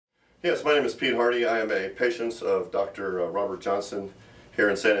Yes, my name is Pete Hardy. I am a patient of Dr. Robert Johnson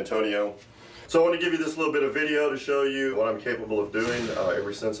here in San Antonio. So I want to give you this little bit of video to show you what I'm capable of doing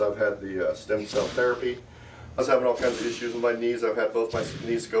ever since I've had the stem cell therapy. I was having all kinds of issues with my knees. I've had both my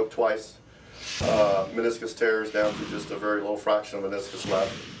knees scoped twice. Meniscus tears down to just a very little fraction of meniscus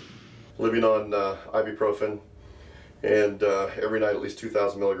left. Living on ibuprofen and every night at least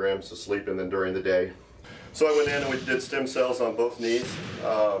 2,000 milligrams to sleep and then during the day. So I went in and we did stem cells on both knees.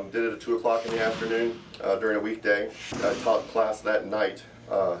 Did it at 2 o'clock in the afternoon during a weekday. I taught class that night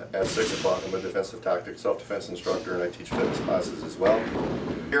at 6 o'clock. I'm a defensive tactics self-defense instructor and I teach fitness classes as well.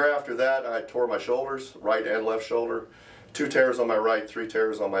 Here after that I tore my shoulders, right and left shoulder. 2 tears on my right, 3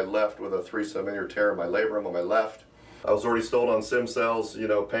 tears on my left with a 3-centimeter tear in my labrum on my left. I was already sold on stem cells, you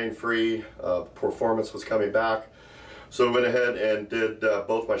know, pain-free, performance was coming back. So I went ahead and did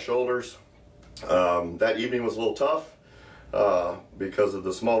both my shoulders. That evening was a little tough because of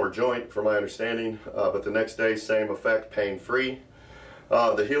the smaller joint, from my understanding, but the next day, same effect, pain-free.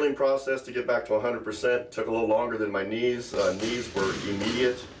 The healing process to get back to 100% took a little longer than my knees. Knees were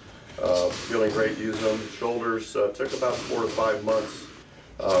immediate, feeling great using them. Shoulders took about 4 to 5 months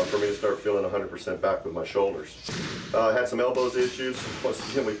for me to start feeling 100% back with my shoulders. I had some elbows issues.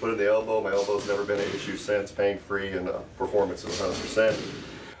 Once again, we put in the elbow. My elbow's never been an issue since, pain-free, and performance is 100%.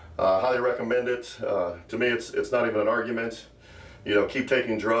 Highly recommend it. To me, it's not even an argument. You know, keep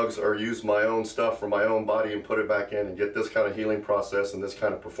taking drugs or use my own stuff from my own body and put it back in and get this kind of healing process and this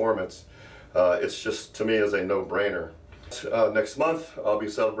kind of performance. It's just, to me, is a no-brainer. Next month, I'll be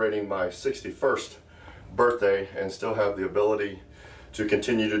celebrating my 61st birthday and still have the ability to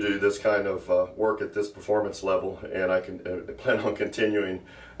continue to do this kind of work at this performance level, and I can plan on continuing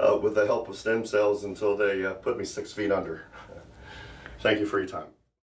with the help of stem cells until they put me 6 feet under. Thank you for your time.